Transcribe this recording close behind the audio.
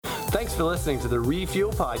Thanks for listening to the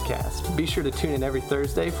Refuel Podcast. Be sure to tune in every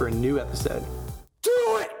Thursday for a new episode.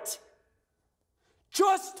 Do it!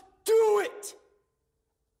 Just do it!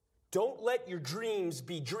 Don't let your dreams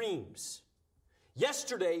be dreams.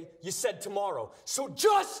 Yesterday, you said tomorrow. So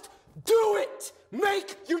just do it!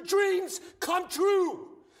 Make your dreams come true!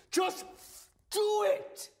 Just do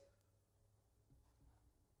it!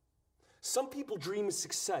 Some people dream of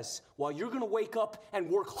success while you're going to wake up and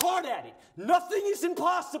work hard at it. Nothing is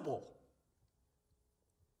impossible.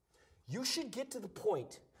 You should get to the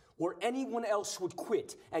point where anyone else would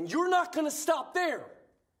quit, and you're not going to stop there.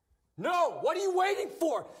 No, what are you waiting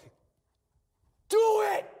for? Do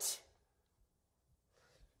it!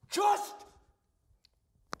 Just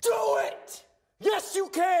do it! Yes, you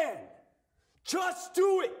can! Just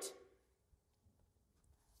do it!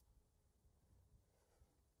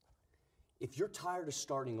 If you're tired of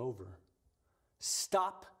starting over,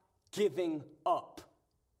 stop giving up.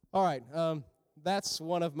 All right, that's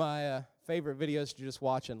one of my favorite videos to just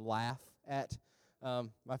watch and laugh at.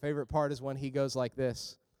 My favorite part is when he goes like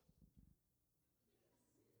this.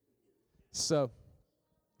 So,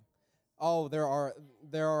 there are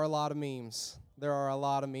a lot of memes. There are a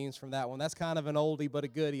lot of memes from that one. That's kind of an oldie but a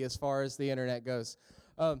goodie as far as the internet goes.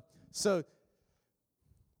 So,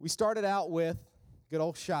 we started out with good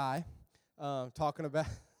old Shy. Talking about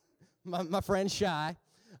my friend Shy,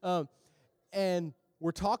 and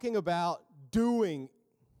we're talking about doing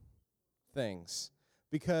things,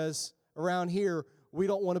 because around here we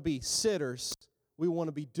don't want to be sitters, we want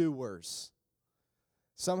to be doers.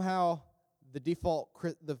 Somehow the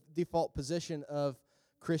default position of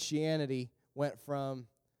Christianity went from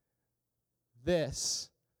this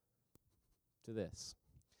to this.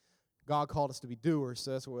 God called us to be doers,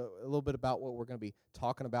 so that's a little bit about what we're going to be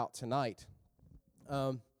talking about tonight.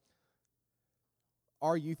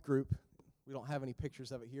 Our youth group, we don't have any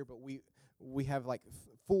pictures of it here, but we have like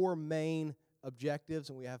four main objectives,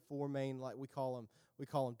 and we have four main, like we call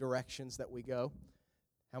them directions that we go.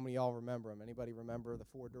 How many of y'all remember them? Anybody remember the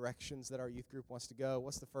four directions that our youth group wants to go?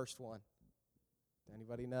 What's the first one?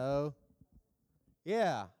 Anybody know?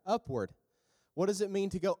 Yeah, upward. What does it mean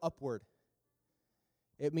to go upward?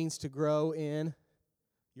 It means to grow in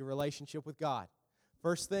your relationship with God.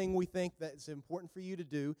 First thing we think that's important for you to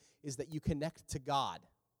do is that you connect to God,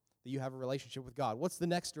 that you have a relationship with God. What's the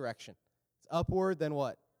next direction? It's upward, then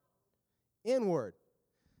what? Inward.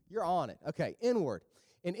 You're on it. Okay, inward.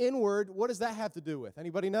 And inward, what does that have to do with?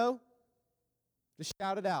 Anybody know? Just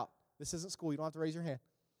shout it out. This isn't school. You don't have to raise your hand.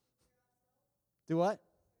 Do what?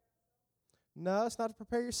 No, it's not to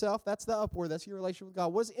prepare yourself. That's the upward. That's your relationship with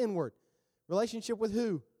God. What's inward? Relationship with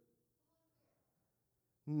who?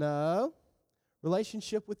 No.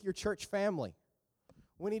 Relationship with your church family.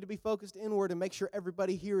 We need to be focused inward and make sure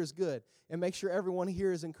everybody here is good, and make sure everyone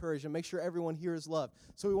here is encouraged, and make sure everyone here is loved.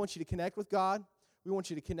 So we want you to connect with God. We want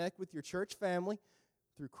you to connect with your church family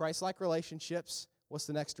through Christ-like relationships. What's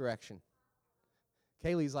the next direction?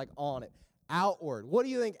 Kaylee's like on it. Outward. What do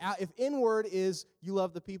you think? If inward is you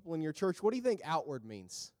love the people in your church, what do you think outward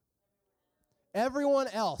means? Everyone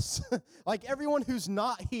else. Like everyone who's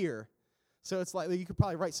not here. So it's like you could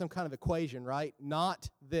probably write some kind of equation, right? Not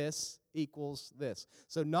this equals this.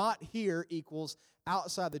 So not here equals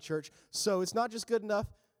outside the church. So it's not just good enough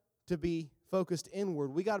to be focused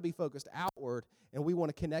inward. We got to be focused outward, and we want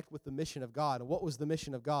to connect with the mission of God. And what was the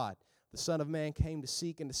mission of God? The Son of Man came to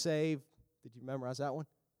seek and to save. Did you memorize that one?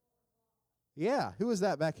 Yeah. Who was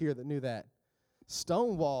that back here that knew that?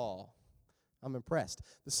 Stonewall. I'm impressed.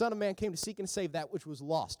 The Son of Man came to seek and save that which was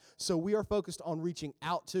lost. So we are focused on reaching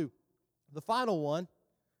out to. The final one,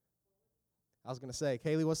 I was going to say,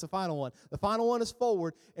 Kaylee, what's the final one? The final one is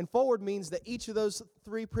forward, and forward means that each of those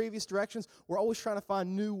three previous directions, we're always trying to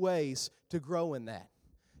find new ways to grow in that.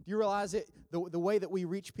 Do you realize it? The way that we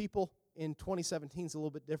reach people in 2017 is a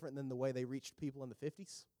little bit different than the way they reached people in the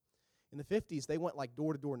 50s. In the 50s, they went like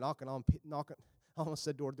door to door knocking. I almost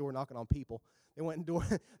said door to door knocking on people. They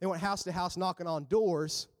went house to house knocking on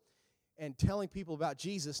doors and telling people about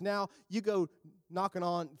Jesus. Now, you go knocking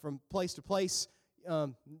on from place to place,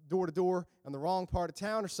 door to door, in the wrong part of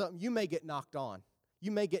town or something, you may get knocked on.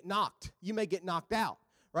 You may get knocked. You may get knocked out,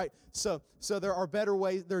 right? So there are better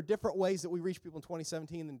ways. There are different ways that we reach people in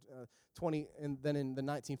 2017 than in the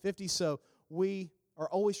 1950s. So we are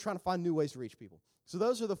always trying to find new ways to reach people. So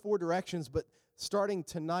those are the four directions, but starting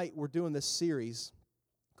tonight, we're doing this series,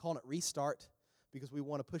 calling it Restart, because we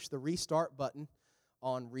want to push the restart button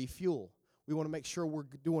on Refuel. We want to make sure we're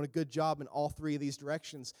doing a good job in all three of these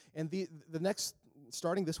directions. And the next,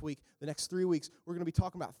 starting this week, the next 3 weeks, we're going to be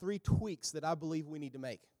talking about 3 tweaks that I believe we need to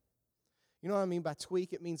make. You know what I mean by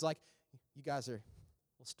tweak? It means like, you guys are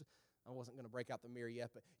I wasn't going to break out the mirror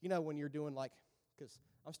yet, but you know when you're doing because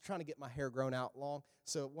I'm trying to get my hair grown out long,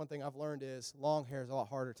 so one thing I've learned is long hair is a lot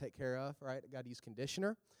harder to take care of, right? I got to use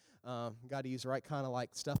conditioner. Got to use the right kind of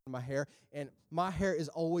stuff in my hair, and my hair is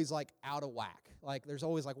always out of whack. There's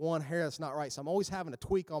always one hair that's not right, so I'm always having a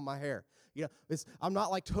tweak on my hair. I'm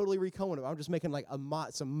not totally recombing it. I'm just making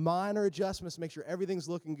some minor adjustments to make sure everything's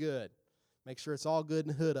looking good. Make sure it's all good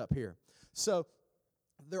and hood up here. So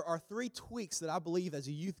there are 3 tweaks that I believe as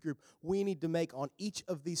a youth group we need to make on each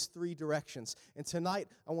of these 3 directions. And tonight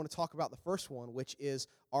I want to talk about the first one, which is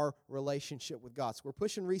our relationship with God. So we're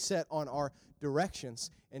pushing reset on our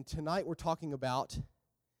directions, and tonight we're talking about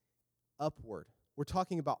upward. We're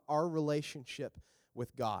talking about our relationship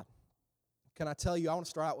with God. Can I tell you, I want to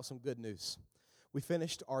start out with some good news. We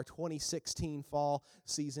finished our 2016 fall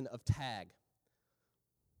season of TAG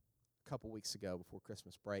a couple weeks ago before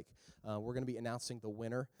Christmas break. We're going to be announcing the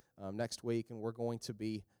winner next week, and we're going to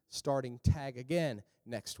be starting TAG again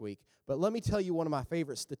next week. But let me tell you one of my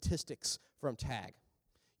favorite statistics from TAG.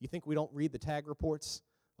 You think we don't read the TAG reports?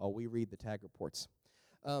 Oh, we read the TAG reports.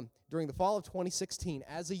 During the fall of 2016,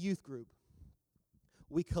 as a youth group,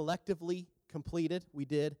 we collectively we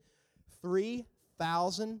did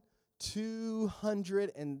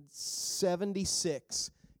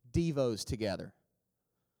 3,276 devos together.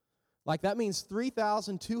 That means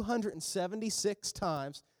 3,276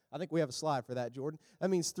 times. I think we have a slide for that, Jordan. That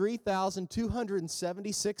means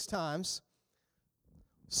 3,276 times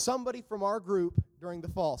somebody from our group during the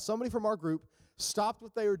fall, stopped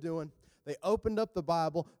what they were doing, they opened up the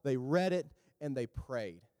Bible, they read it, and they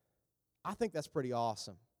prayed. I think that's pretty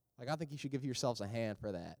awesome. I think you should give yourselves a hand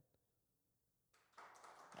for that.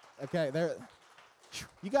 Okay,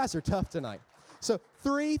 you guys are tough tonight. So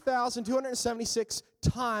 3,276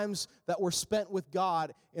 times that were spent with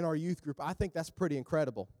God in our youth group. I think that's pretty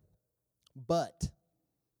incredible. But,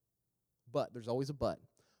 there's always a but.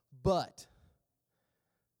 But,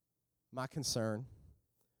 my concern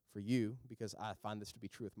for you, because I find this to be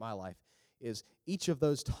true with my life, is each of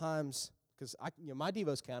those times, because my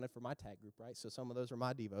devos counted for my TAG group, right? So some of those are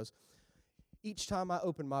my devos. Each time I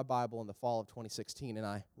opened my Bible in the fall of 2016 and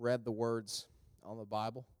I read the words on the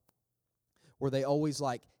Bible, were they always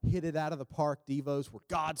hit it out of the park devos where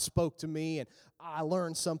God spoke to me and I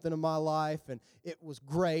learned something in my life and it was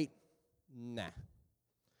great? Nah.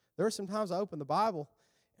 There were some times I opened the Bible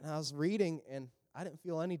and I was reading and I didn't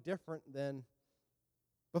feel any different than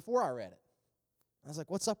before I read it. I was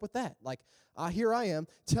like, what's up with that? Here I am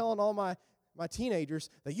telling all my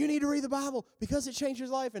teenagers that you need to read the Bible because it changed your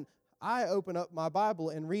life. And I open up my Bible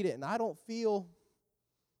and read it, and I don't feel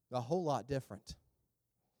a whole lot different.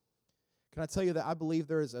 Can I tell you that I believe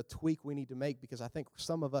there is a tweak we need to make, because I think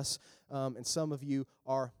some of us and some of you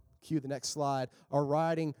are, cue the next slide, are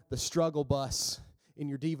riding the struggle bus in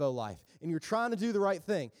your Devo life. And you're trying to do the right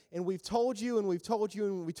thing. And we've told you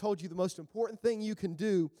the most important thing you can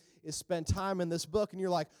do is spend time in this book. And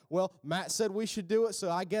you're like, well, Matt said we should do it,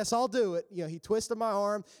 so I guess I'll do it. He twisted my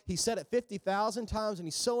arm. He said it 50,000 times, and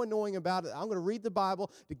he's so annoying about it. I'm going to read the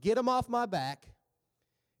Bible to get him off my back.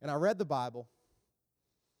 And I read the Bible,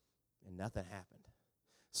 and nothing happened.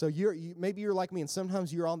 So maybe you're like me, and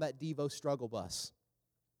sometimes you're on that Devo struggle bus,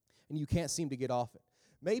 and you can't seem to get off it.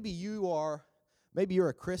 Maybe you're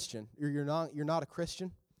a Christian, or you're not a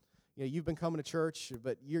Christian. You've been coming to church,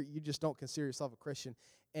 but you just don't consider yourself a Christian.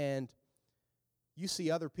 And you see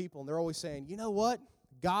other people, and they're always saying, you know what?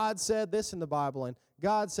 God said this in the Bible, and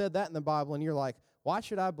God said that in the Bible. And you're like, why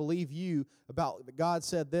should I believe you about that God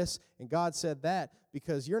said this and God said that?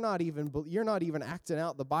 Because you're not even acting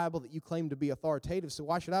out the Bible that you claim to be authoritative. So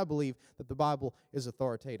why should I believe that the Bible is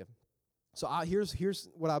authoritative? So here's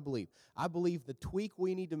what I believe. I believe the tweak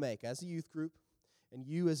we need to make as a youth group, and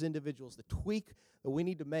you as individuals, the tweak that we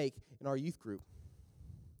need to make in our youth group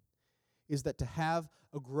is that to have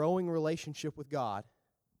a growing relationship with God,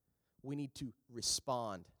 we need to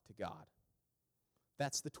respond to God.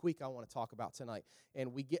 That's the tweak I want to talk about tonight.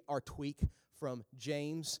 And we get our tweak from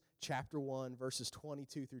James chapter 1, verses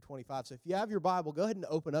 22 through 25. So if you have your Bible, go ahead and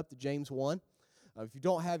open up to James 1. If you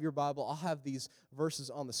don't have your Bible, I'll have these verses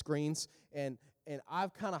on the screens. And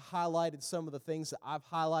I've kind of highlighted some of the things that I've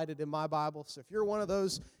highlighted in my Bible. So if you're one of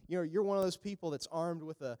those, you're one of those people that's armed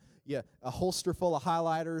with a holster full of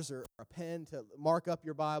highlighters or a pen to mark up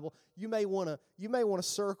your Bible, you may want to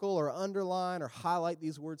circle or underline or highlight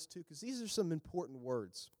these words too, because these are some important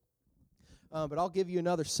words. But I'll give you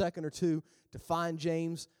another second or two to find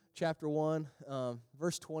James chapter 1,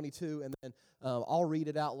 verse 22, and then I'll read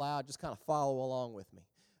it out loud. Just kind of follow along with me.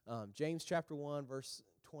 James chapter 1, verse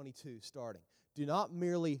 22, starting. Do not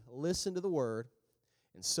merely listen to the word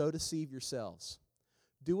and so deceive yourselves.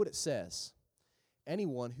 Do what it says.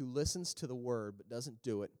 Anyone who listens to the word but doesn't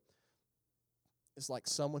do it is like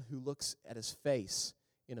someone who looks at his face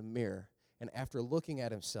in a mirror and after looking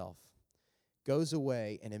at himself goes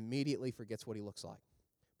away and immediately forgets what he looks like.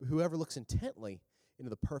 But whoever looks intently into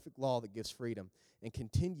the perfect law that gives freedom and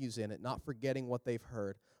continues in it, not forgetting what they've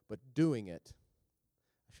heard, but doing it.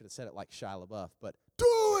 I should have said it like Shia LaBeouf, but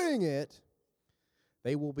doing it,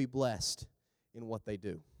 they will be blessed in what they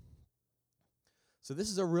do. So this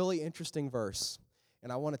is a really interesting verse,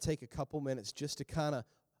 and I want to take a couple minutes just to kind of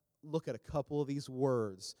look at a couple of these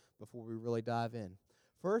words before we really dive in.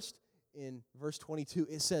 First, in verse 22,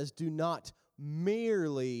 it says, do not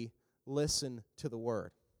merely listen to the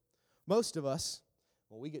word. Most of us,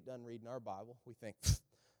 when we get done reading our Bible, we think, a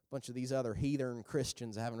bunch of these other heathen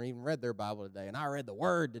Christians haven't even read their Bible today, and I read the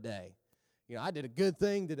word today. I did a good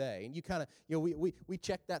thing today. And you kind of, we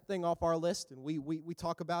check that thing off our list, and we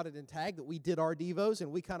talk about it in tag that we did our devos,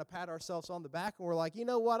 and we kind of pat ourselves on the back, and we're like, you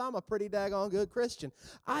know what, I'm a pretty daggone good Christian.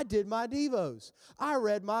 I did my devos. I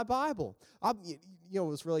read my Bible.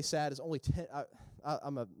 What's really sad is only 10,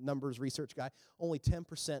 I'm a numbers research guy, only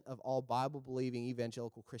 10% of all Bible-believing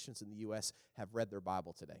evangelical Christians in the U.S. have read their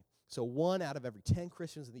Bible today. So 1 out of every 10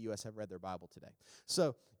 Christians in the U.S. have read their Bible today.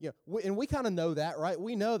 So, we kind of know that, right?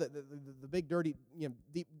 We know that the big, dirty,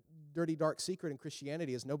 deep, dirty, dark secret in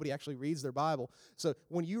Christianity is nobody actually reads their Bible. So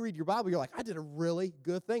when you read your Bible, you're like, I did a really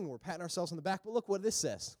good thing. We're patting ourselves on the back. But look what this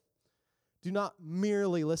says. Do not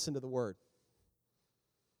merely listen to the word.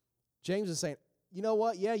 James is saying, you know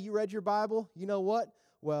what? Yeah, you read your Bible. You know what?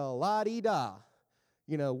 Well, la-dee-da.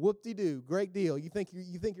 Whoop-de-doo. Great deal. You think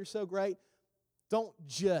you're so great? Don't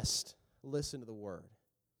just listen to the word.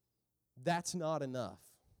 That's not enough.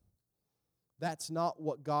 That's not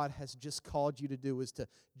what God has just called you to do, is to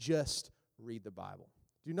just read the Bible.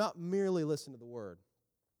 Do not merely listen to the word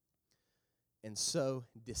and so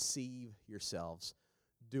deceive yourselves.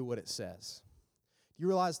 Do what it says. Do you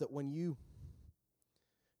realize that when you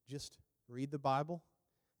just read the Bible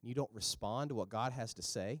and you don't respond to what God has to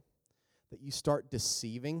say, that you start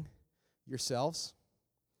deceiving yourselves?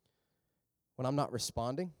 When I'm not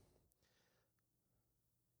responding,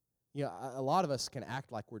 a lot of us can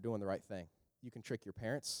act like we're doing the right thing. You can trick your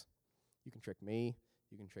parents. You can trick me.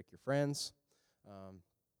 You can trick your friends.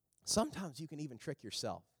 Sometimes you can even trick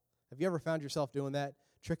yourself. Have you ever found yourself doing that?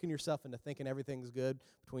 Tricking yourself into thinking everything's good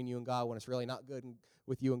between you and God when it's really not good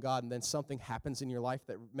with you and God, and then something happens in your life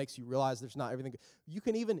that makes you realize there's not everything good. You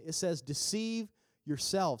can even, it says, deceive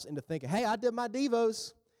yourselves into thinking, hey, I did my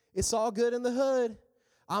devos. It's all good in the hood.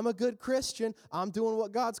 I'm a good Christian. I'm doing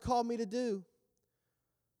what God's called me to do.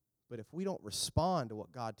 But if we don't respond to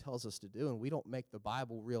what God tells us to do and we don't make the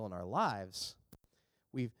Bible real in our lives,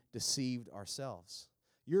 we've deceived ourselves.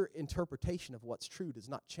 Your interpretation of what's true does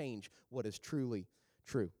not change what is truly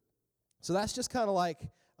true. So that's just kind of like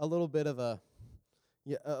a little bit of a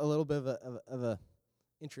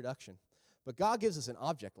introduction. But God gives us an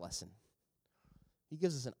object lesson. He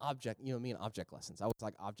gives us an object, me and object lessons. I always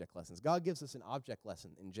like object lessons. God gives us an object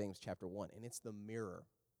lesson in James chapter 1, and it's the mirror.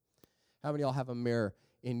 How many of y'all have a mirror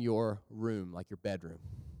in your room, like your bedroom?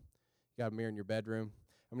 You got a mirror in your bedroom?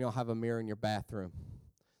 How many of y'all have a mirror in your bathroom?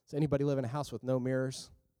 Does anybody live in a house with no mirrors?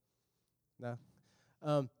 No?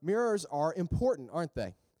 Mirrors are important, aren't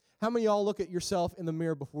they? How many of y'all look at yourself in the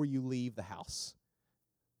mirror before you leave the house?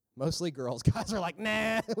 Mostly girls. Guys are like,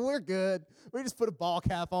 nah, we're good. We just put a ball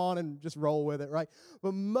cap on and just roll with it, right?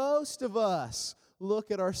 But most of us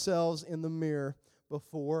look at ourselves in the mirror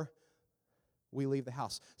before we leave the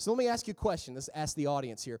house. So let me ask you a question. Let's ask the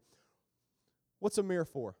audience here. What's a mirror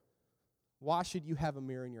for? Why should you have a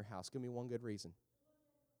mirror in your house? Give me one good reason.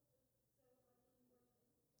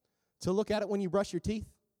 To look at it when you brush your teeth?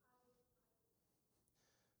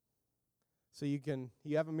 So you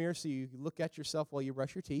have a mirror so you look at yourself while you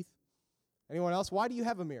brush your teeth. Anyone else? Why do you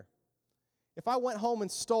have a mirror? If I went home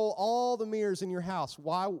and stole all the mirrors in your house,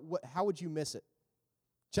 how would you miss it?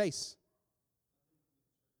 Chase.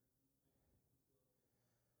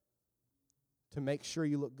 To make sure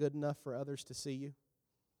you look good enough for others to see you.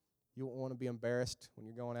 You won't want to be embarrassed when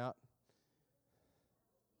you're going out.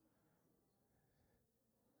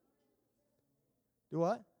 Do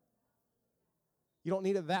what? You don't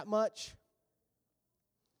need it that much?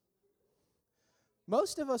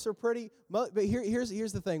 Most of us are but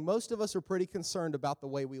here's the thing. Most of us are pretty concerned about the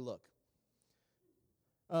way we look.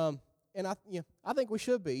 And I think we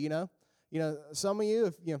should be, some of you,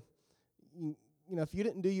 if if you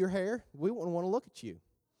didn't do your hair, we wouldn't want to look at you.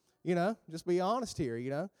 Just be honest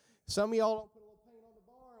here, Some of y'all don't put a little paint on the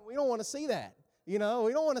bar, and we don't want to see that. We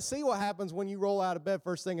don't want to see what happens when you roll out of bed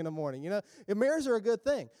first thing in the morning. And mirrors are a good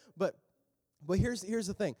thing. But But here's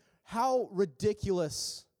the thing. How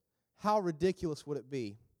ridiculous would it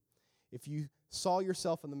be if you saw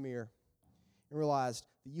yourself in the mirror and realized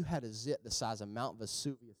that you had a zit the size of Mount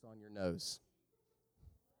Vesuvius on your nose?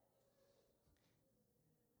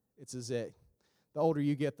 It's a zit. The older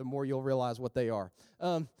you get, the more you'll realize what they are.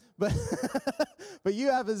 But but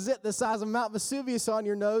you have a zit the size of Mount Vesuvius on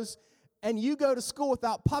your nose, and you go to school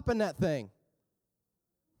without popping that thing.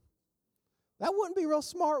 That wouldn't be real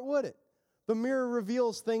smart, would it? The mirror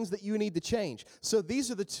reveals things that you need to change. So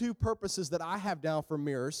these are the two purposes that I have down for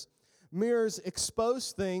mirrors. Mirrors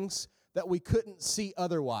expose things that we couldn't see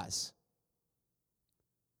otherwise.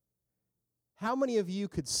 How many of you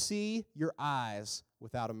could see your eyes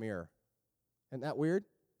without a mirror? Isn't that weird?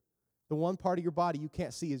 The one part of your body you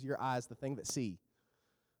can't see is your eyes, the thing that see.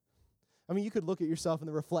 I mean, you could look at yourself in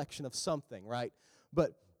the reflection of something, right?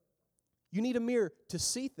 But you need a mirror to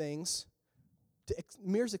see things.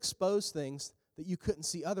 Mirrors expose things that you couldn't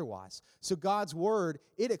see otherwise. So God's Word,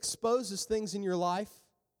 it exposes things in your life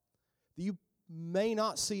that you may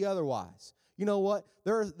not see otherwise. You know what?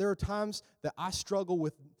 There are times that I struggle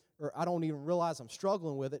with, or I don't even realize I'm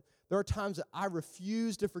struggling with it. There are times that I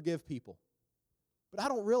refuse to forgive people. But I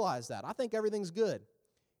don't realize that. I think everything's good.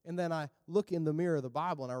 And then I look in the mirror of the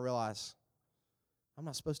Bible and I realize I'm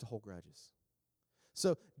not supposed to hold grudges.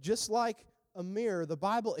 So just like a mirror, the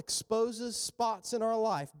Bible exposes spots in our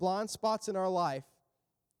life, blind spots in our life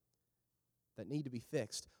that need to be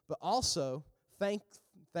fixed. But also, thank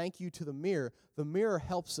you to the mirror. The mirror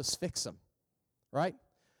helps us fix them, right?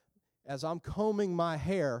 As I'm combing my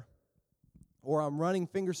hair or I'm running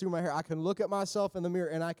fingers through my hair, I can look at myself in the mirror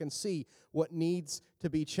and I can see what needs to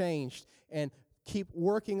be changed and keep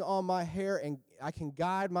working on my hair, and I can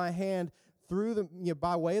guide my hand through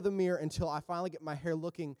by way of the mirror until I finally get my hair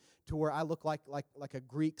looking to where I look like a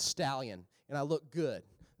Greek stallion and I look good.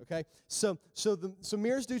 Okay? So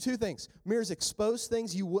mirrors do two things. Mirrors expose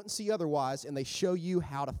things you wouldn't see otherwise, and they show you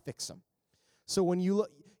how to fix them. So when you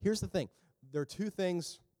look, here's the thing. There are two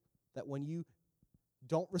things that when you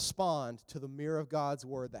don't respond to the mirror of God's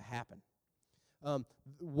Word that happen.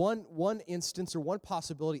 One instance or one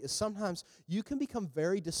possibility is sometimes you can become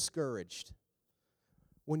very discouraged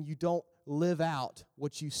when you don't live out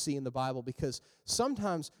what you see in the Bible, because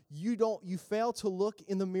sometimes you fail to look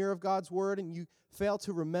in the mirror of God's Word and you fail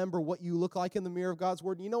to remember what you look like in the mirror of God's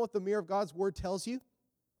Word. And you know what the mirror of God's Word tells you?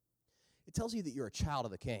 It tells you that you're a child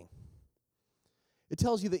of the King. It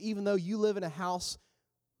tells you that even though you live in a house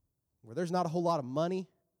where there's not a whole lot of money,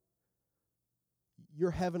 your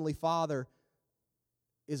heavenly Father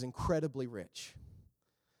is incredibly rich.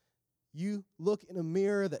 You look in a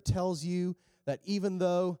mirror that tells you that even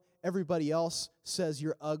though everybody else says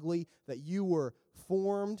you're ugly, that you were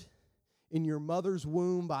formed in your mother's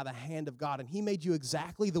womb by the hand of God, and He made you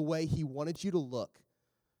exactly the way He wanted you to look,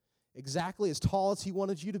 exactly as tall as He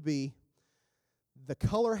wanted you to be, the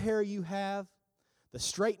color hair you have, the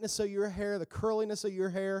straightness of your hair, the curliness of your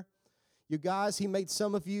hair. You guys, He made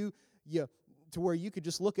some of you to where you could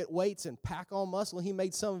just look at weights and pack on muscle. He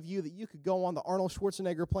made some of you that you could go on the Arnold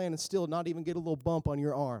Schwarzenegger plan and still not even get a little bump on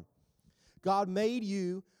your arm. God made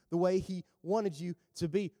you the way He wanted you to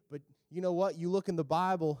be. But you know what? You look in the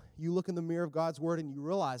Bible, you look in the mirror of God's Word, and you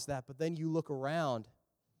realize that. But then you look around.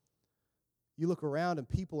 You look around, and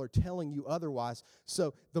people are telling you otherwise.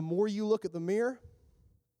 So the more you look at the mirror,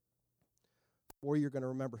 the more you're going to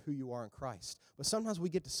remember who you are in Christ. But sometimes we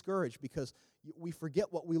get discouraged because we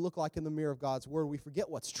forget what we look like in the mirror of God's Word. We forget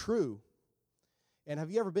what's true. And have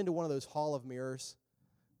you ever been to one of those hall of mirrors?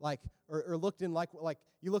 Or looked in like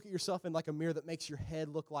you look at yourself in like a mirror that makes your head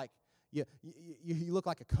look like you look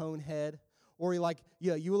like a cone head, or you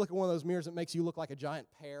look at one of those mirrors that makes you look like a giant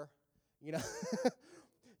pear, you know.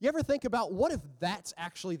 You ever think about what if that's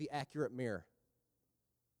actually the accurate mirror?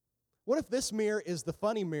 What if this mirror is the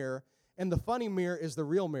funny mirror and the funny mirror is the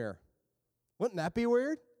real mirror? Wouldn't that be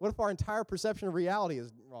weird? What if our entire perception of reality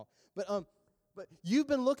is wrong? But you've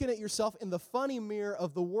been looking at yourself in the funny mirror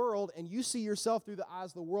of the world, and you see yourself through the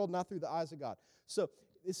eyes of the world, not through the eyes of God. So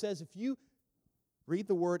it says if you read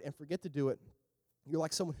the Word and forget to do it, you're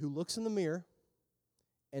like someone who looks in the mirror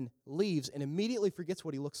and leaves and immediately forgets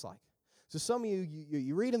what he looks like. So some of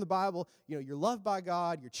you read in the Bible, you're loved by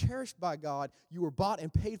God, you're cherished by God, you were bought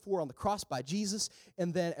and paid for on the cross by Jesus,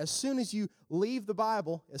 and then as soon as you leave the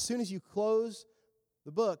Bible, as soon as you close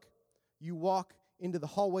the book, you walk into the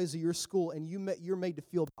hallways of your school, and you're made to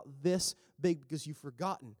feel about this big because you've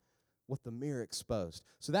forgotten what the mirror exposed.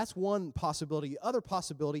 So that's one possibility. The other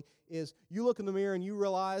possibility is you look in the mirror and you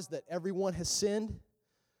realize that everyone has sinned.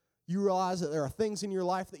 You realize that there are things in your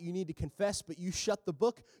life that you need to confess, but you shut the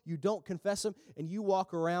book, you don't confess them, and you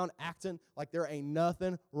walk around acting like there ain't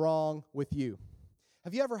nothing wrong with you.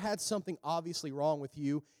 Have you ever had something obviously wrong with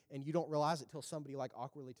you and you don't realize it till somebody like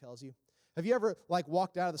awkwardly tells you? Have you ever like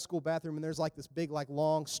walked out of the school bathroom and there's like this big like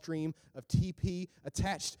long stream of TP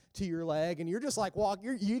attached to your leg and you're just like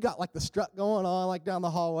you got like the strut going on like down the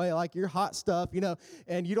hallway, like you're hot stuff,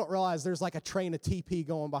 and you don't realize there's like a train of TP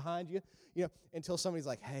going behind you, until somebody's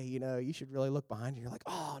like, hey, you should really look behind you. You're like,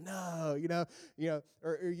 oh no,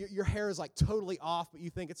 or your hair is like totally off, but you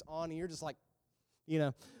think it's on and you're just like,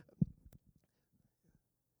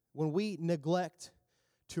 when we neglect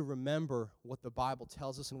to remember what the Bible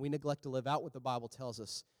tells us and we neglect to live out what the Bible tells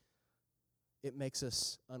us, it makes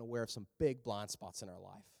us unaware of some big blind spots in our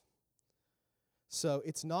life. So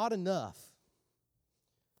it's not enough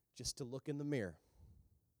just to look in the mirror.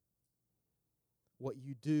 What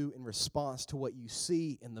you do in response to what you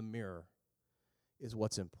see in the mirror is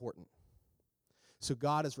what's important. So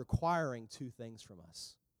God is requiring two things from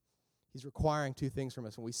us. He's requiring two things from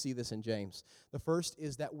us, and we see this in James. The first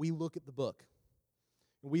is that we look at the book.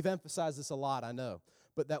 We've emphasized this a lot, I know,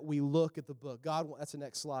 but that we look at the book. That's the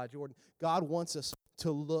next slide, Jordan. God wants us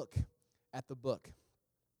to look at the book.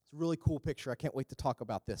 It's a really cool picture. I can't wait to talk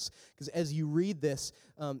about this. Because as you read this,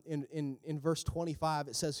 in verse 25,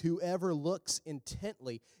 it says, whoever looks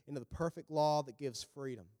intently into the perfect law that gives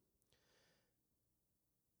freedom.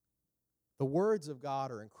 The words of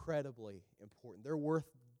God are incredibly important. They're worth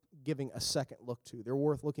giving a second look to. They're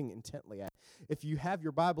worth looking intently at. If you have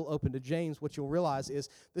your Bible open to James, what you'll realize is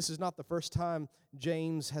this is not the first time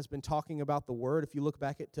James has been talking about the Word. If you look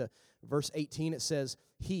back to verse 18, it says,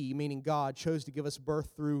 He, meaning God, chose to give us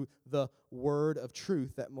birth through the Word of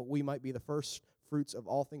truth, that we might be the first fruits of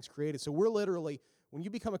all things created. So we're literally, when you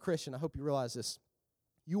become a Christian, I hope you realize this,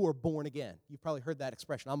 you are born again. You've probably heard that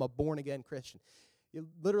expression, I'm a born-again Christian. It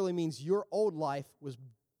literally means your old life was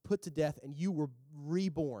put to death and you were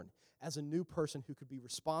reborn as a new person who could be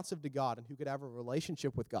responsive to God and who could have a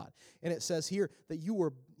relationship with God. And it says here that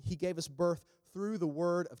He gave us birth through the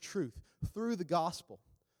word of truth, through the gospel.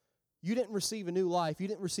 You didn't receive a new life. You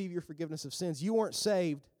didn't receive your forgiveness of sins. You weren't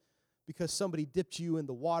saved because somebody dipped you in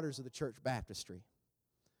the waters of the church baptistry.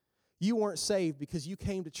 You weren't saved because you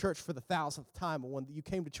came to church for the 1,000th time. And when you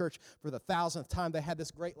came to church for the 1,000th time, they had this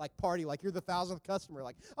great party, like you're the 1,000th customer.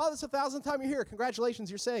 Like, oh, this is the 1,000th time you're here. Congratulations,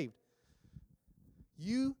 you're saved.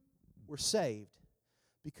 You were saved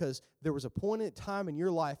because there was a point in time in your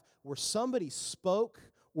life where somebody spoke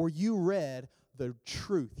or you read the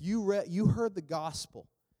truth. You heard the gospel,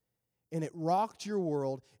 and it rocked your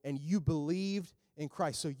world, and you believed in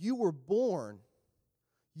Christ. So you were born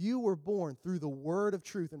through the word of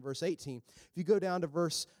truth in verse 18. If you go down to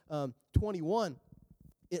verse 21,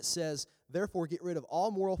 it says, therefore get rid of all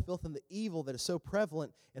moral filth and the evil that is so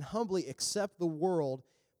prevalent, and humbly accept the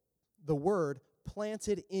word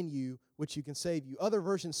planted in you, which you can save you. Other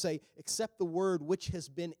versions say, accept the word which has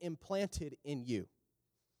been implanted in you.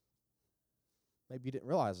 Maybe you didn't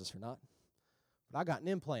realize this or not, but I got an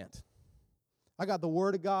implant. I got the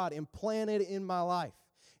word of God implanted in my life.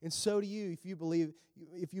 And so do you if you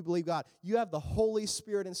believe God. You have the Holy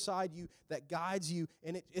Spirit inside you that guides you,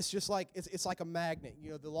 and it's just like it's like a magnet.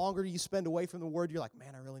 The longer you spend away from the Word, you're like,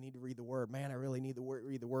 man, I really need to read the Word. Man, I really need to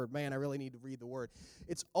read the Word. Man, I really need to read the Word.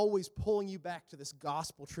 It's always pulling you back to this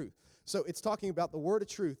gospel truth. So it's talking about the word of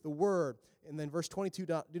truth, the Word. And then verse 22,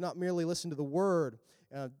 do not merely listen to the Word.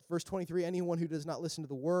 Verse 23, anyone who does not listen to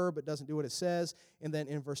the Word but doesn't do what it says. And then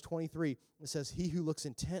in verse 23, it says, he who looks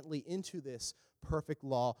intently into this perfect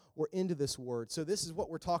law or into this word. So this is what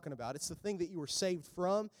we're talking about. It's the thing that you were saved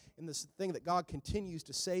from, and this thing that God continues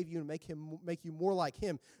to save you and make you more like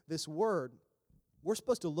Him. This word, we're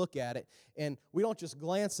supposed to look at it, and we don't just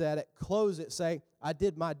glance at it, close it, say, I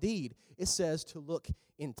did my deed. It says to look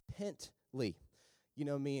intently. You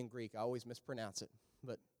know me in Greek, I always mispronounce it,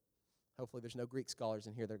 but hopefully there's no Greek scholars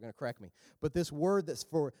in here that are going to correct me. But this word that's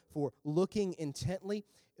for looking intently,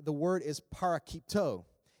 the word is parakipto.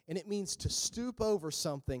 And it means to stoop over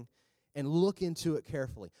something and look into it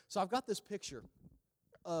carefully. So I've got this picture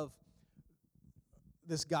of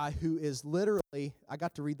this guy who is literally, I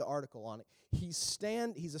got to read the article on it. He's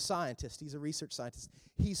a scientist. He's a research scientist.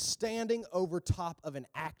 He's standing over top of an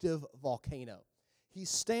active volcano. He's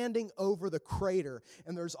standing over the crater,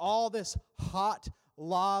 and there's all this hot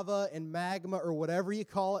lava and magma or whatever you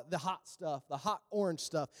call it, the hot stuff, the hot orange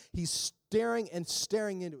stuff. He's staring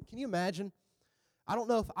into it. Can you imagine? I don't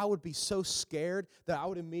know if I would be so scared that I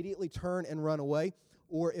would immediately turn and run away,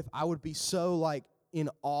 or if I would be so in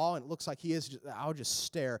awe, and it looks like he is. I'll just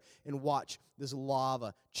stare and watch this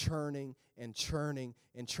lava churning and churning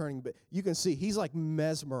and churning. But you can see he's like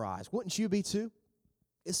mesmerized. Wouldn't you be too?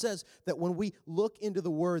 It says that when we look into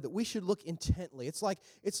the Word, that we should look intently. It's like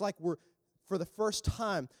we're, for the first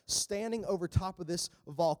time, standing over top of this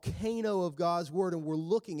volcano of God's Word, and we're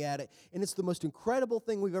looking at it, and it's the most incredible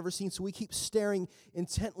thing we've ever seen, so we keep staring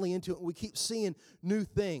intently into it, and we keep seeing new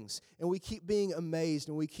things, and we keep being amazed,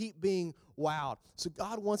 and we keep being wowed. So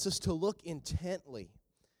God wants us to look intently.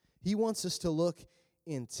 He wants us to look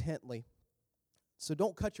intently. So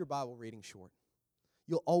don't cut your Bible reading short.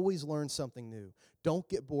 You'll always learn something new. Don't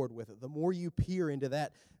get bored with it. The more you peer into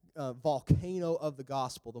that volcano of the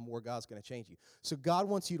gospel, the more God's going to change you. So God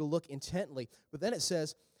wants you to look intently. But then it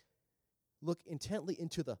says, look intently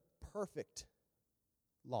into the perfect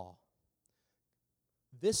law.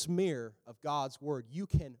 This mirror of God's Word, you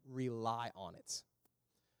can rely on it.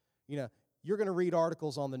 You know, you're going to read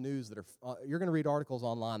articles on the news that are, you're going to read articles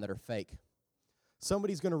online that are fake.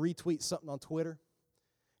 Somebody's going to retweet something on Twitter,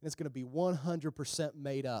 and it's going to be 100%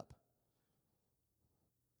 made up.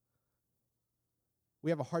 We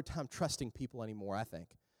have a hard time trusting people anymore, I think,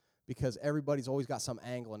 because everybody's always got some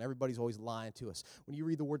angle and everybody's always lying to us. When you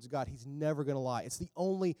read the words of God, He's never going to lie. It's the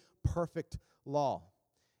only perfect law.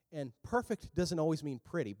 And perfect doesn't always mean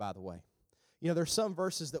pretty, by the way. You know, there's some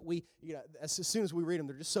verses that we, you know, as soon as we read them,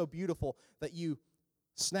 they're just so beautiful that you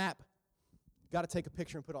snap. Got to take a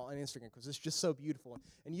picture and put it on Instagram because it's just so beautiful.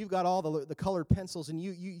 And you've got all the colored pencils, and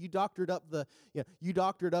you doctored up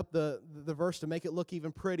the verse to make it look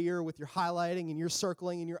even prettier with your highlighting and your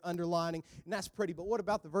circling and your underlining, and that's pretty. But what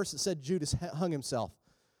about the verse that said Judas hung himself?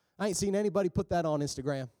 I ain't seen anybody put that on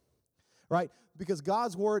Instagram, right? Because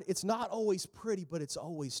God's Word, it's not always pretty, but it's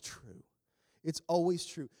always true. It's always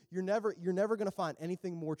true. You're never going to find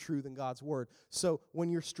anything more true than God's Word. So when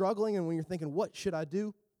you're struggling and when you're thinking, what should I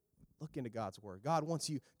do? Look into God's Word. God wants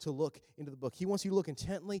you to look into the book. He wants you to look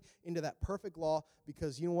intently into that perfect law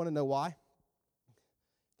because you want to know why?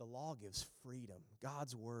 The law gives freedom.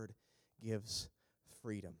 God's Word gives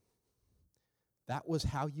freedom. That was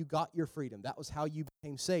how you got your freedom. That was how you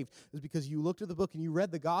became saved. It was because you looked at the book and you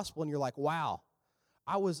read the gospel and you're like, wow,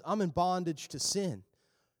 I'm in bondage to sin.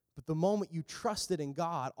 But the moment you trusted in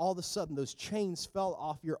God, all of a sudden those chains fell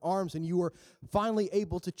off your arms and you were finally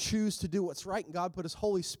able to choose to do what's right. And God put His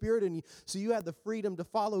Holy Spirit in you. So you had the freedom to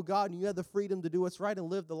follow God and you had the freedom to do what's right and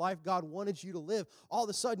live the life God wanted you to live. All of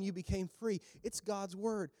a sudden you became free. It's God's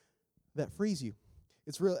Word that frees you.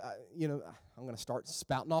 It's really, I'm going to start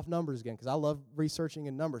spouting off numbers again because I love researching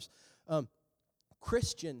in numbers.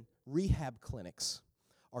 Christian rehab clinics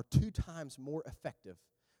are 2 times more effective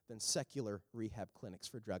than secular rehab clinics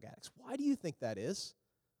for drug addicts. Why do you think that is?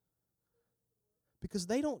 Because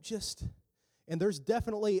they don't just, and there's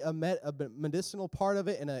definitely a medicinal part of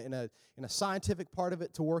it and a scientific part of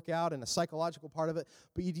it to work out and a psychological part of it,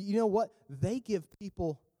 but you know what? They give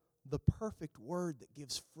people the perfect word that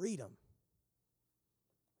gives freedom.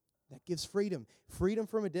 That gives freedom. Freedom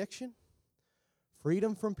from addiction,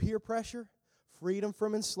 freedom from peer pressure, freedom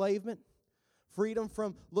from enslavement, freedom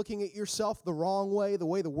from looking at yourself the wrong way, the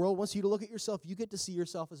way the world wants you to look at yourself. You get to see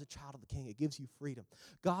yourself as a child of the King. It gives you freedom.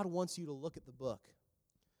 God wants you to look at the book.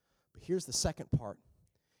 But here's the second part.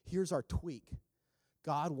 Here's our tweak.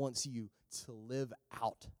 God wants you to live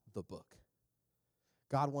out the book.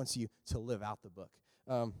 God wants you to live out the book.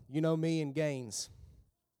 You know me and Gaines.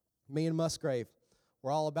 Me and Musgrave.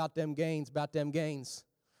 We're all about them gains,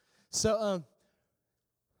 So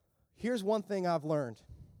here's one thing I've learned.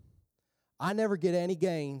 I never get any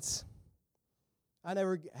gains. I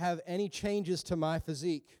never have any changes to my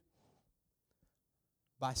physique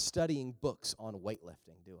by studying books on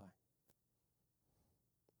weightlifting, do I?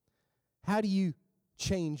 How do you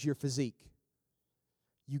change your physique?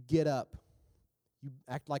 You get up, you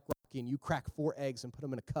act like Rocky, and you crack 4 eggs and put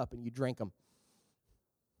them in a cup and you drink them.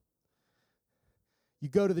 You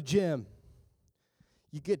go to the gym.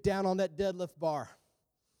 You get down on that deadlift bar.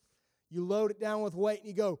 You load it down with weight and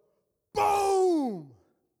you go, boom!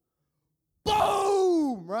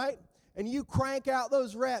 Boom! Right? And you crank out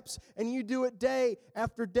those reps and you do it day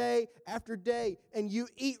after day after day and you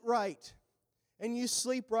eat right and you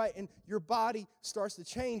sleep right and your body starts to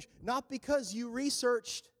change, not because you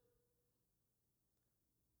researched,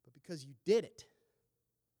 but because you did it.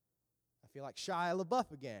 I feel like Shia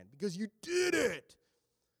LaBeouf again, because you did it.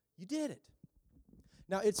 You did it.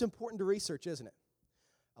 Now, it's important to research, isn't it?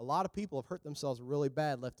 A lot of people have hurt themselves really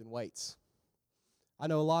bad lifting weights. I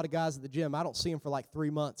know a lot of guys at the gym, I don't see them for like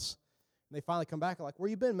 3 months. And they finally come back and like, where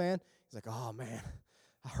you been, man? He's like, oh, man,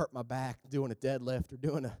 I hurt my back doing a deadlift or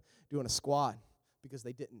doing a squat. because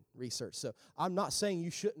they didn't research. So I'm not saying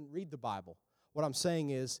you shouldn't read the Bible. What I'm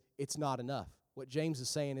saying is it's not enough. What James is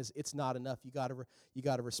saying is it's not enough. You got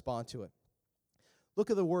to respond to it. Look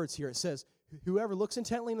at the words here. It says, whoever looks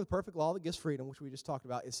intently into the perfect law that gives freedom, which we just talked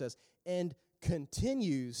about, it says, and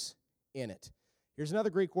continues in it. Here's another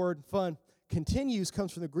Greek word, fun. Continues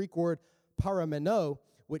comes from the Greek word parameno,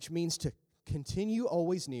 which means to continue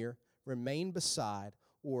always near, remain beside,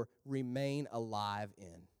 or remain alive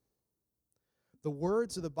in. The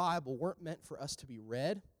words of the Bible weren't meant for us to be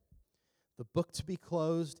read, the book to be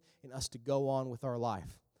closed, and us to go on with our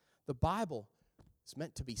life. The Bible is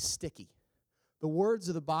meant to be sticky. The words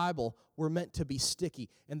of the Bible were meant to be sticky,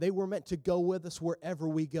 and they were meant to go with us wherever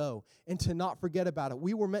we go and to not forget about it.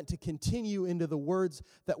 We were meant to continue into the words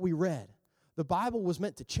that we read. The Bible was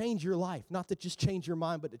meant to change your life, not to just change your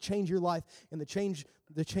mind, but to change your life and to change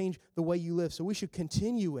the way you live. So we should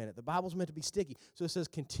continue in it. The Bible's meant to be sticky. So it says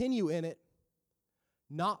continue in it,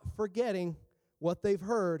 not forgetting what they've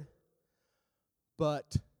heard,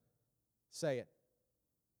 but say it.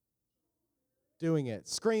 Doing it.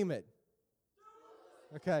 Scream it.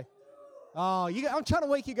 Okay. Oh, I'm trying to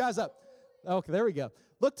wake you guys up. Okay, there we go.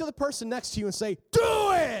 Look to the person next to you and say,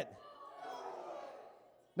 do it!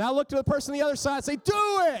 Now look to the person on the other side and say,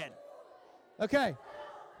 do it! Okay.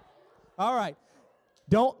 All right.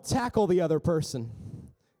 Don't tackle the other person.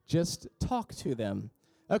 Just talk to them.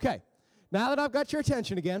 Okay. Now that I've got your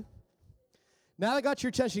attention again,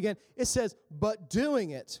 it says, but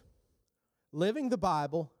doing it, living the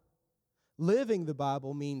Bible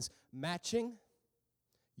means matching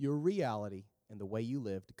your reality and the way you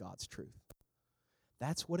live to God's truth.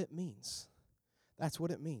 That's what it means. That's what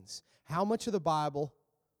it means. How much of the Bible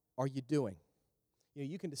are you doing?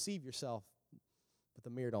 You can deceive yourself, but the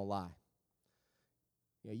mirror don't lie.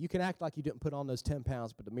 You can act like you didn't put on those 10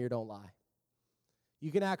 pounds, but the mirror don't lie.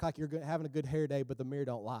 You can act like you're having a good hair day, but the mirror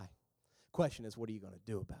don't lie. Question is, what are you going to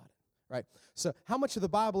do about it? Right? So how much of the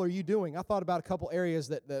Bible are you doing? I thought about a couple areas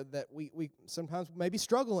that we sometimes maybe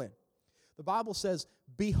struggle in. The Bible says,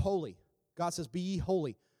 be holy. God says, be ye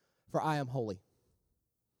holy, for I am holy.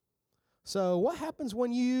 So what happens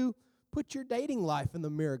when you put your dating life in the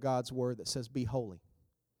mirror of God's word that says, be holy?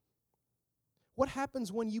 What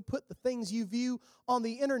happens when you put the things you view on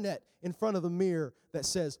the internet in front of the mirror that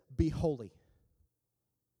says, be holy?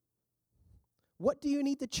 What do you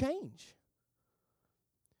need to change?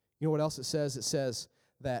 You know what else it says? It says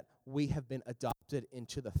that we have been adopted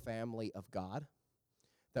into the family of God,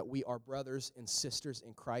 that we are brothers and sisters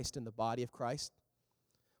in Christ, in the body of Christ.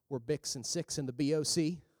 We're Bix and Six in the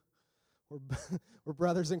BOC. We're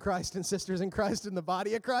brothers in Christ and sisters in Christ in the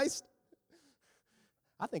body of Christ.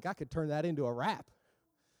 I think I could turn that into a rap.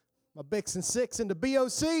 My Bix and Six in the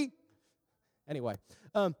BOC. Anyway,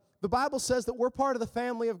 the Bible says that we're part of the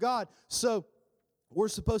family of God. So we're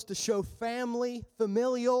supposed to show family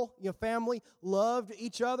love to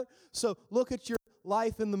each other. So look at your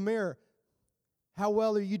life in the mirror. How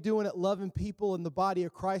well are you doing at loving people in the body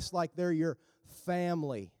of Christ like they're your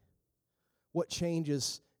family? What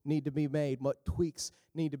changes need to be made? What tweaks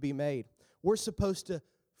need to be made? We're supposed to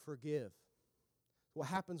forgive. What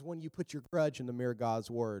happens when you put your grudge in the mirror of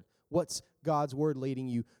God's word? What's God's word leading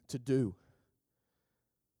you to do?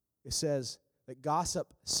 It says that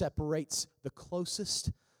gossip separates the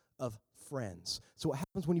closest of friends. So what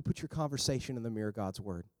happens when you put your conversation in the mirror of God's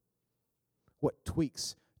word? What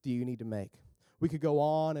tweaks do you need to make? We could go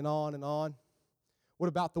on and on and on. What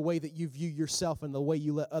about the way that you view yourself and the way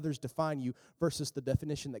you let others define you versus the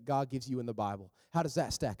definition that God gives you in the Bible? How does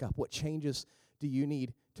that stack up? What changes do you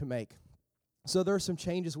need to make? So there are some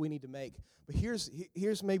changes we need to make. But here's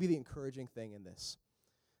maybe the encouraging thing in this.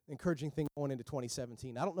 The encouraging thing going into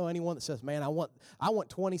 2017. I don't know anyone that says, man, I want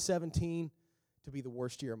 2017 to be the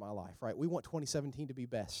worst year of my life, right? We want 2017 to be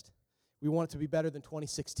best. We want it to be better than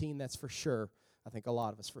 2016, that's for sure. I think a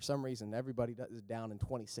lot of us, for some reason, everybody is down in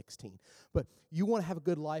 2016. But you want to have a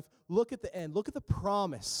good life, look at the end. Look at the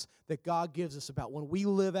promise that God gives us about when we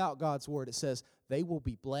live out God's word. It says, they will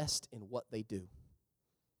be blessed in what they do.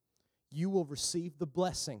 You will receive the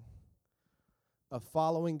blessing of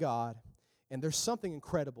following God. And there's something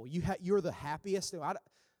incredible. You're the happiest.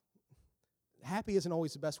 Happy isn't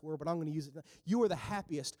always the best word, but I'm going to use it. You are the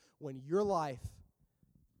happiest when your life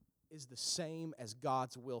is the same as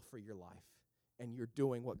God's will for your life. And you're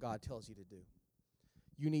doing what God tells you to do.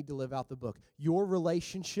 You need to live out the book. Your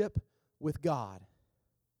relationship with God.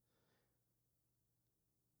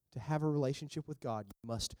 To have a relationship with God, you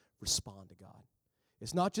must respond to God.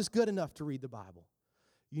 It's not just good enough to read the Bible.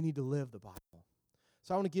 You need to live the Bible.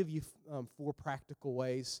 So I want to give you 4 practical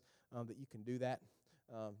ways that you can do that.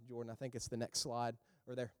 Jordan, I think it's the next slide,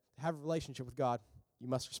 or there. to have a relationship with God, you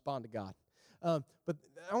must respond to God. But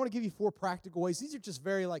I want to give you 4 practical ways. These are just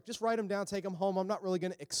very just write them down, take them home. I'm not really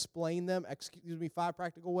going to explain them. 5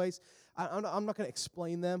 practical ways. I'm not going to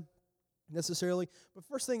explain them necessarily. But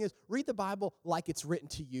first thing is, read the Bible like it's written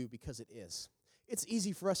to you, because it is. It's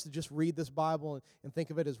easy for us to just read this Bible and think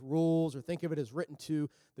of it as rules, or think of it as written to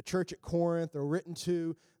the church at Corinth or written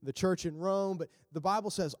to the church in Rome. But the Bible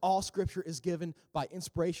says all Scripture is given by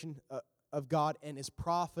inspiration of God and is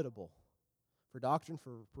profitable for doctrine,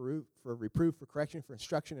 for reproof, for correction, for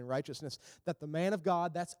instruction in righteousness, that the man of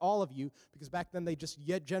God, that's all of you, because back then they just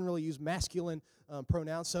generally use masculine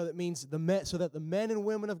pronouns, so that means so that the men and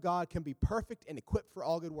women of God can be perfect and equipped for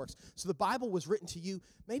all good works. So the Bible was written to you.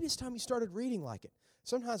 Maybe it's time you started reading like it.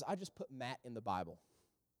 Sometimes I just put Matt in the Bible.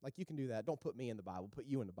 Like, you can do that. Don't put me in the Bible. Put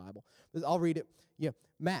you in the Bible. I'll read it. Yeah,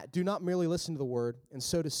 Matt, do not merely listen to the word and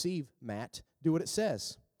so deceive Matt. Do what it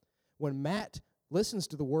says. When Matt listens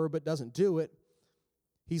to the word but doesn't do it,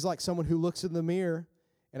 he's like someone who looks in the mirror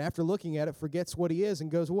and after looking at it forgets what he is and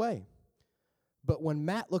goes away. But when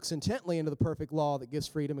Matt looks intently into the perfect law that gives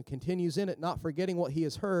freedom and continues in it, not forgetting what he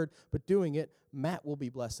has heard, but doing it, Matt will be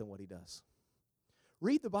blessed in what he does.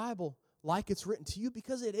 Read the Bible like it's written to you,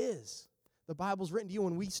 because it is. The Bible's written to you.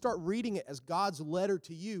 When we start reading it as God's letter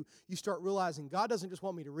to you, you start realizing God doesn't just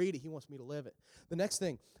want me to read it, He wants me to live it. The next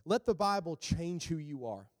thing, let the Bible change who you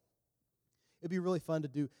are. It'd be really fun to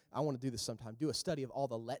do. I want to do this sometime. Do a study of all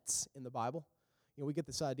the lets in the Bible. We get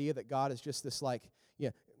this idea that God is just this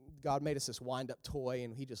God made us this wind-up toy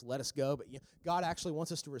and He just let us go. But God actually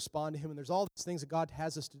wants us to respond to Him. And there's all these things that God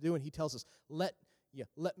has us to do, and He tells us, let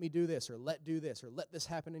me do this, or let do this, or let this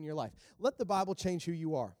happen in your life. Let the Bible change who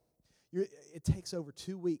you are. It takes over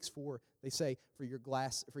 2 weeks for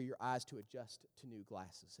your eyes to adjust to new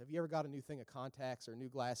glasses. Have you ever got a new thing of contacts or new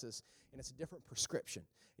glasses, and it's a different prescription,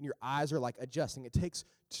 and your eyes are like adjusting? It takes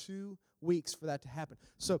 2 weeks for that to happen.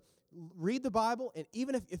 So read the Bible, and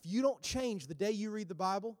even if you don't change the day you read the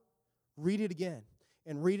Bible, read it again,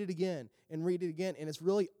 and read it again, and read it again. And it's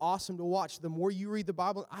really awesome to watch. The more you read the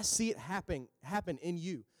Bible, I see it happen in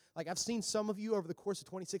you. Like, I've seen some of you over the course of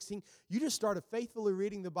 2016, you just started faithfully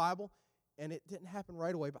reading the Bible, and it didn't happen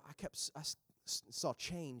right away, but I saw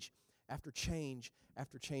change after change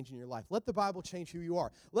after change in your life. Let the Bible change who you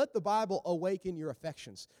are. Let the Bible awaken your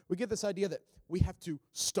affections. We get this idea that we have to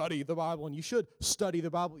study the Bible, and you should study the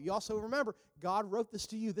Bible. You also remember, God wrote this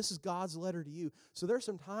to you. This is God's letter to you. So there's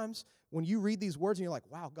some times when you read these words and you're like,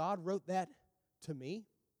 wow, God wrote that to me.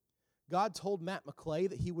 God told Matt McClay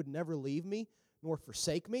that He would never leave me nor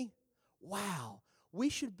forsake me. Wow. We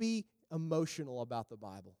should be emotional about the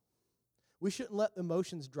Bible. We shouldn't let the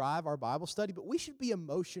emotions drive our Bible study, but we should be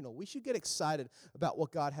emotional. We should get excited about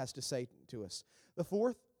what God has to say to us. The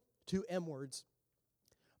fourth, 2 M words,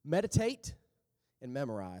 meditate and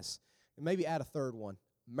memorize. And maybe add a third one,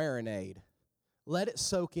 marinade. Let it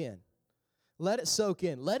soak in. Let it soak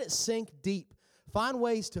in. Let it sink deep. Find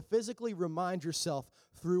ways to physically remind yourself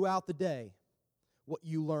throughout the day what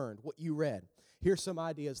you learned, what you read. Here's some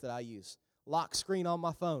ideas that I use. Lock screen on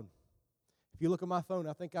my phone. If you look at my phone,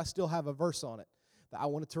 I think I still have a verse on it that I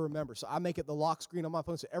wanted to remember. So I make it the lock screen on my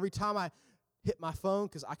phone. So every time I hit my phone,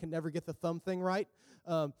 because I can never get the thumb thing right,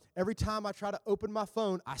 every time I try to open my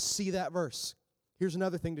phone, I see that verse. Here's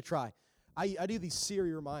another thing to try. I do these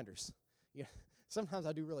Siri reminders. Yeah, sometimes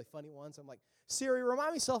I do really funny ones. I'm like, Siri,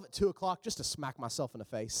 remind myself at 2 o'clock just to smack myself in the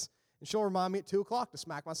face. And she'll remind me at 2 o'clock to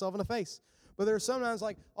smack myself in the face. But there are sometimes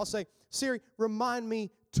like I'll say, Siri, remind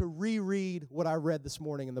me to reread what I read this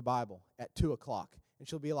morning in the Bible at 2 o'clock. And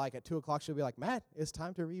she'll be like, at 2 o'clock, she'll be like, Matt, it's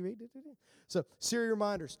time to reread it. So Siri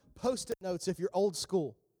reminders, Post-it notes if you're old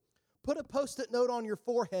school. Put a Post-it note on your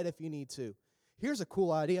forehead if you need to. Here's a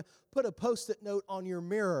cool idea. Put a Post-it note on your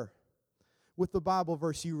mirror with the Bible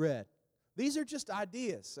verse you read. These are just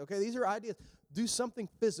ideas, okay? These are ideas. Do something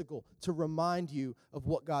physical to remind you of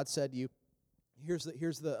what God said to you. Here's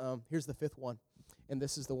the fifth one, and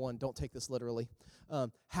this is the one. Don't take this literally.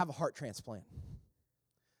 Have a heart transplant.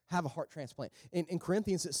 Have a heart transplant. In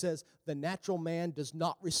Corinthians, it says the natural man does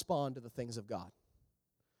not respond to the things of God.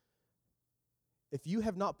 If you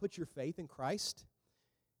have not put your faith in Christ,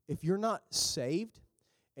 if you're not saved,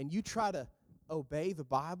 and you try to obey the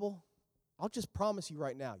Bible, I'll just promise you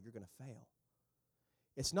right now, you're going to fail.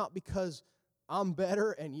 It's not because I'm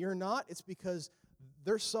better and you're not. It's because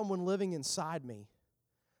there's someone living inside me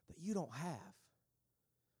that you don't have.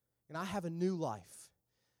 And I have a new life,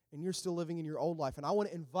 and you're still living in your old life. And I want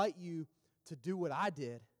to invite you to do what I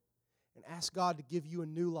did and ask God to give you a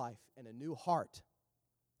new life and a new heart.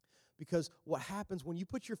 Because what happens when you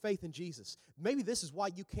put your faith in Jesus, maybe this is why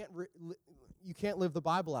you can't you can't live the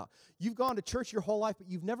Bible out. You've gone to church your whole life, but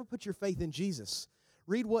you've never put your faith in Jesus.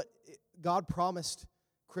 Read what God promised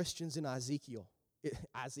Christians in Ezekiel.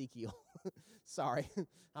 Ezekiel. Sorry,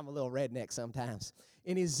 I'm a little redneck sometimes.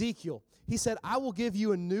 In Ezekiel, he said, I will give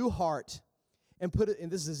you a new heart and put it,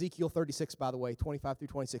 and this is Ezekiel 36, by the way, 25 through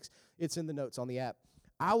 26. It's in the notes on the app.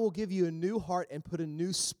 I will give you a new heart and put a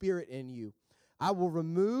new spirit in you. I will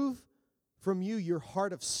remove from you your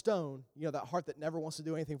heart of stone, that heart that never wants to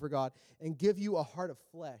do anything for God, and give you a heart of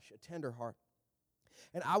flesh, a tender heart.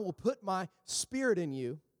 And I will put my spirit in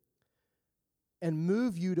you and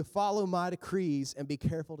move you to follow my decrees and be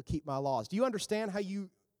careful to keep my laws. Do you understand how you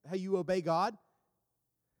obey God?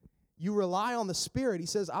 You rely on the Spirit. He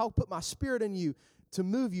says, I'll put my Spirit in you to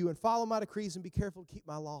move you and follow my decrees and be careful to keep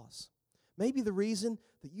my laws. Maybe the reason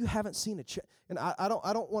that you haven't seen a change, and I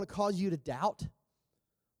don't want to cause you to doubt,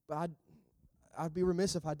 but I'd be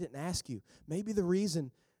remiss if I didn't ask you. Maybe the reason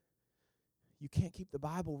you can't keep the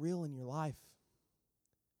Bible real in your life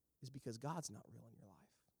is because God's not real in your life.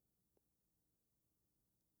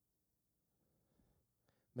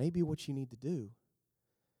 Maybe what you need to do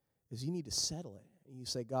is you need to settle it. And you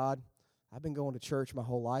say, God, I've been going to church my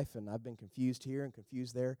whole life, and I've been confused here and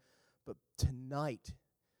confused there, but tonight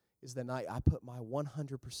is the night I put my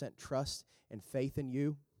 100% trust and faith in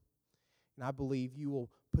you, and I believe you will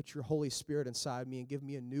put your Holy Spirit inside me and give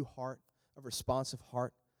me a new heart, a responsive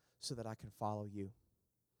heart, so that I can follow you.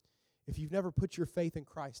 If you've never put your faith in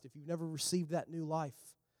Christ, if you've never received that new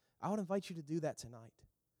life, I would invite you to do that tonight.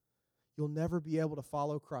 You'll never be able to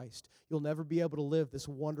follow Christ. You'll never be able to live this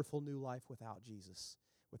wonderful new life without Jesus,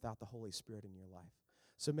 without the Holy Spirit in your life.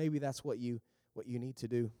 So maybe that's what you need to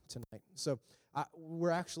do tonight. So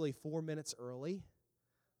we're actually 4 minutes early,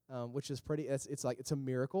 which is pretty. It's a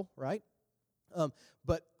miracle, right?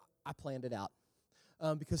 But I planned it out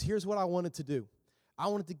because here's what I wanted to do. I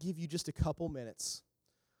wanted to give you just a couple minutes.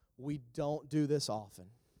 We don't do this often,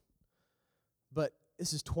 but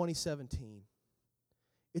this is 2017.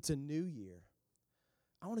 It's a new year.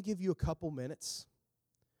 I want to give you a couple minutes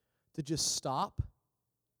to just stop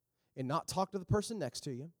and not talk to the person next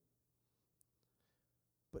to you,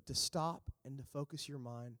 but to stop and to focus your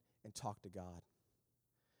mind and talk to God.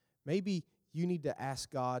 Maybe you need to ask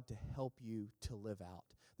God to help you to live out.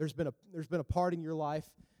 There's been a part in your life,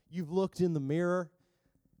 you've looked in the mirror,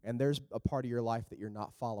 and there's a part of your life that you're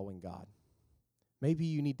not following God. Maybe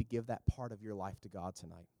you need to give that part of your life to God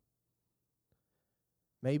tonight.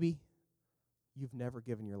 Maybe you've never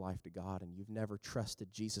given your life to God and you've never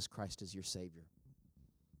trusted Jesus Christ as your Savior.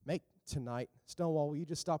 Make tonight, Stonewall, will you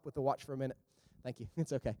just stop with the watch for a minute? Thank you.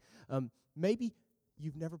 It's okay. Maybe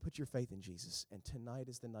you've never put your faith in Jesus, and tonight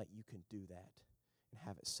is the night you can do that and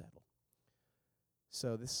have it settled.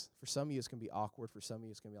 So this, for some of you, it's going to be awkward. For some of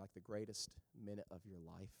you, it's going to be like the greatest minute of your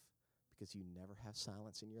life because you never have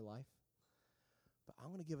silence in your life. But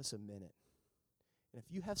I'm going to give us a minute. And if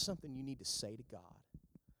you have something you need to say to God,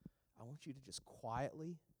 I want you to just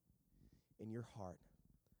quietly, in your heart,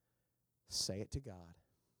 say it to God,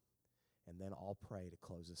 and then I'll pray to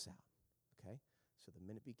close us out, okay? So the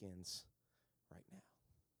minute begins right now.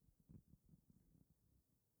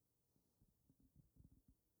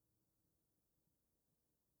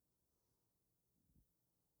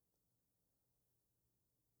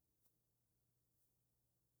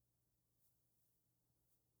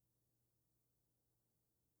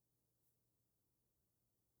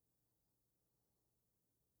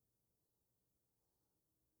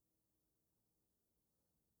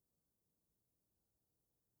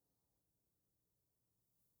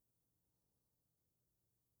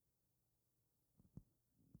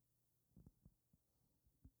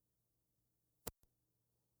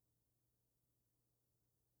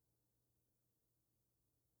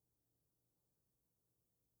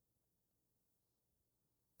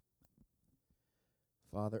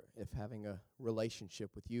 Father, if having a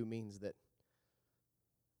relationship with you means that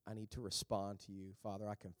I need to respond to you, Father,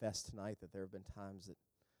 I confess tonight that there have been times that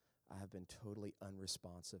I have been totally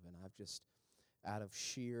unresponsive, and I've just, out of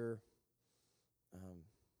sheer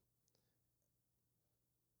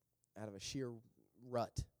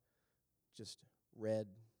rut, just read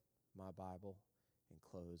my Bible and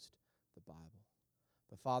closed the Bible.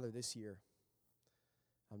 But Father, this year,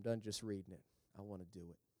 I'm done just reading it. I want to do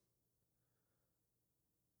it.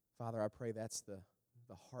 Father, I pray that's the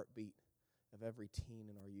heartbeat of every teen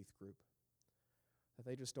in our youth group. That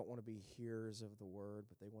they just don't want to be hearers of the word,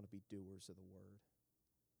 but they want to be doers of the word.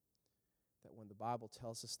 That when the Bible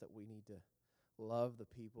tells us that we need to love the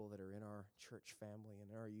people that are in our church family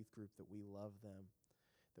and in our youth group, that we love them.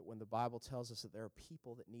 That when the Bible tells us that there are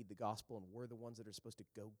people that need the gospel and we're the ones that are supposed to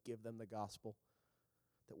go give them the gospel,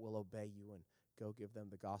 that we'll obey you and go give them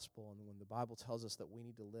the gospel. And when the Bible tells us that we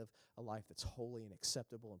need to live a life that's holy and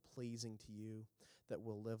acceptable and pleasing to you, that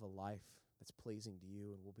we'll live a life that's pleasing to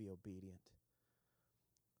you and we'll be obedient.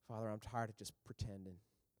 Father, I'm tired of just pretending.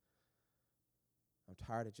 I'm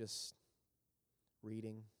tired of just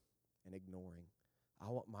reading and ignoring. I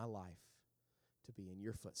want my life to be in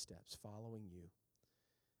your footsteps, following you.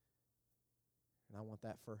 And I want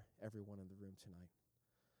that for everyone in the room tonight.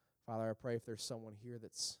 Father, I pray if there's someone here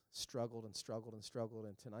that's struggled and struggled and struggled,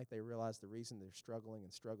 and tonight they realize the reason they're struggling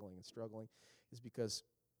and struggling and struggling is because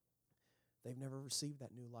they've never received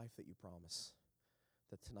that new life that you promise,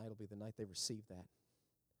 that tonight will be the night they receive that.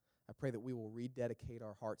 I pray that we will rededicate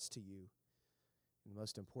our hearts to you, and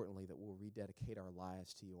most importantly, that we'll rededicate our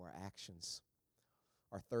lives to you, our actions,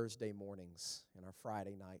 our Thursday mornings and our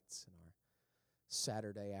Friday nights and our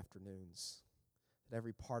Saturday afternoons, that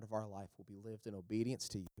every part of our life will be lived in obedience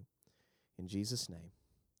to you. In Jesus' name,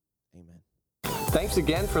 amen. Thanks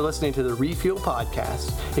again for listening to the Refuel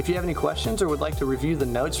Podcast. If you have any questions or would like to review the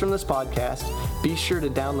notes from this podcast, be sure to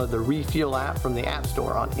download the Refuel app from the App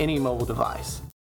Store on any mobile device.